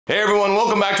Hey everyone,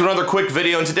 welcome back to another quick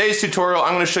video. In today's tutorial,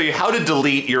 I'm going to show you how to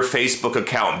delete your Facebook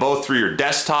account, both through your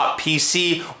desktop,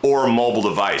 PC, or mobile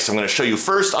device. I'm going to show you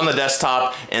first on the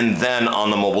desktop and then on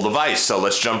the mobile device. So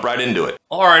let's jump right into it.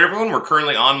 All right, everyone, we're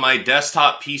currently on my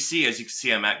desktop PC. As you can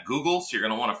see, I'm at Google. So you're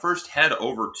going to want to first head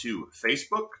over to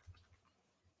Facebook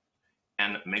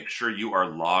and make sure you are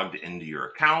logged into your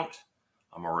account.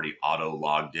 I'm already auto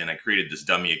logged in. I created this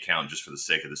dummy account just for the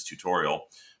sake of this tutorial.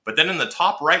 But then in the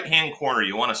top right-hand corner,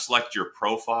 you want to select your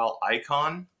profile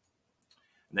icon.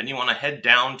 And then you want to head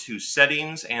down to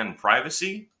Settings and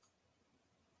Privacy.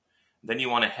 Then you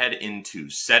want to head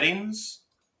into Settings.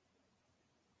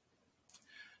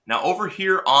 Now over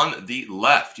here on the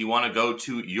left, you want to go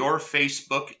to Your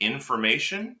Facebook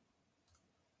Information.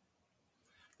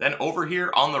 Then over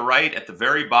here on the right at the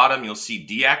very bottom, you'll see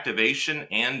Deactivation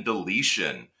and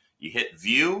Deletion. You hit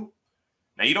View.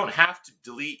 Now, you don't have to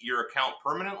delete your account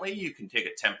permanently. You can take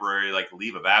a temporary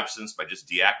leave of absence by just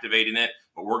deactivating it,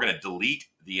 but we're going to delete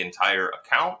the entire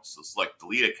account. So select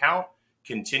Delete Account,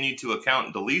 Continue to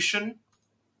Account Deletion.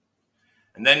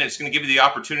 And then it's going to give you the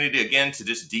opportunity again to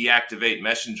just deactivate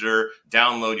Messenger,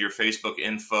 download your Facebook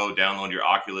info, download your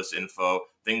Oculus info,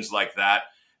 things like that.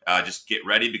 Just get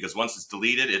ready because once it's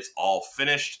deleted, it's all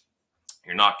finished.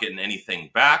 You're not getting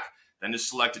anything back. Then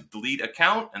just select Delete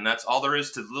Account, and that's all there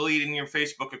is to deleting your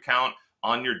Facebook account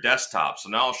on your desktop. So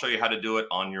now I'll show you how to do it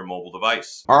on your mobile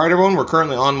device. All right, everyone, we're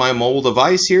currently on my mobile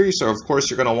device here. So, of course,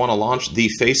 you're going to want to launch the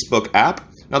Facebook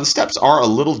app. Now, the steps are a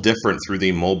little different through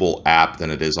the mobile app than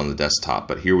it is on the desktop,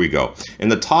 but here we go. In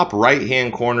the top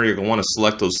right-hand corner, you're going to want to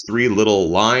select those three little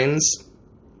lines.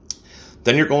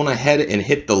 Then you're going ahead and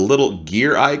hit the little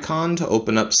gear icon to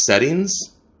open up Settings.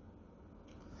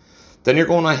 Then you're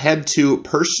going to head to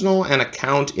Personal and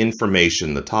Account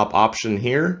Information, the top option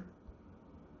here.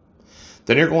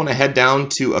 Then you're going to head down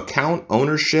to Account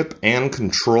Ownership and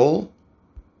Control.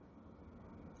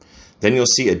 Then you'll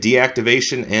see a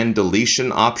Deactivation and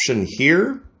Deletion option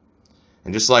here.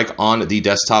 And just like on the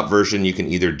desktop version, you can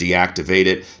either deactivate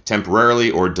it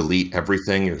temporarily or delete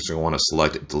everything. You're going to want to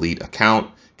select Delete Account,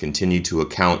 Continue to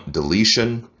Account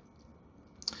Deletion.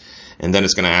 And then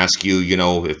it's going to ask you,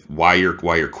 why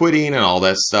you're quitting and all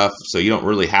that stuff. So you don't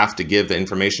really have to give the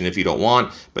information if you don't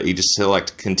want, but you just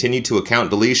select Continue to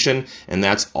Account Deletion, and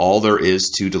that's all there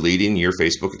is to deleting your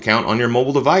Facebook account on your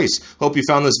mobile device. Hope you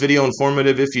found this video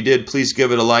informative. If you did, please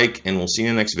give it a like, and we'll see you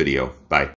in the next video. Bye.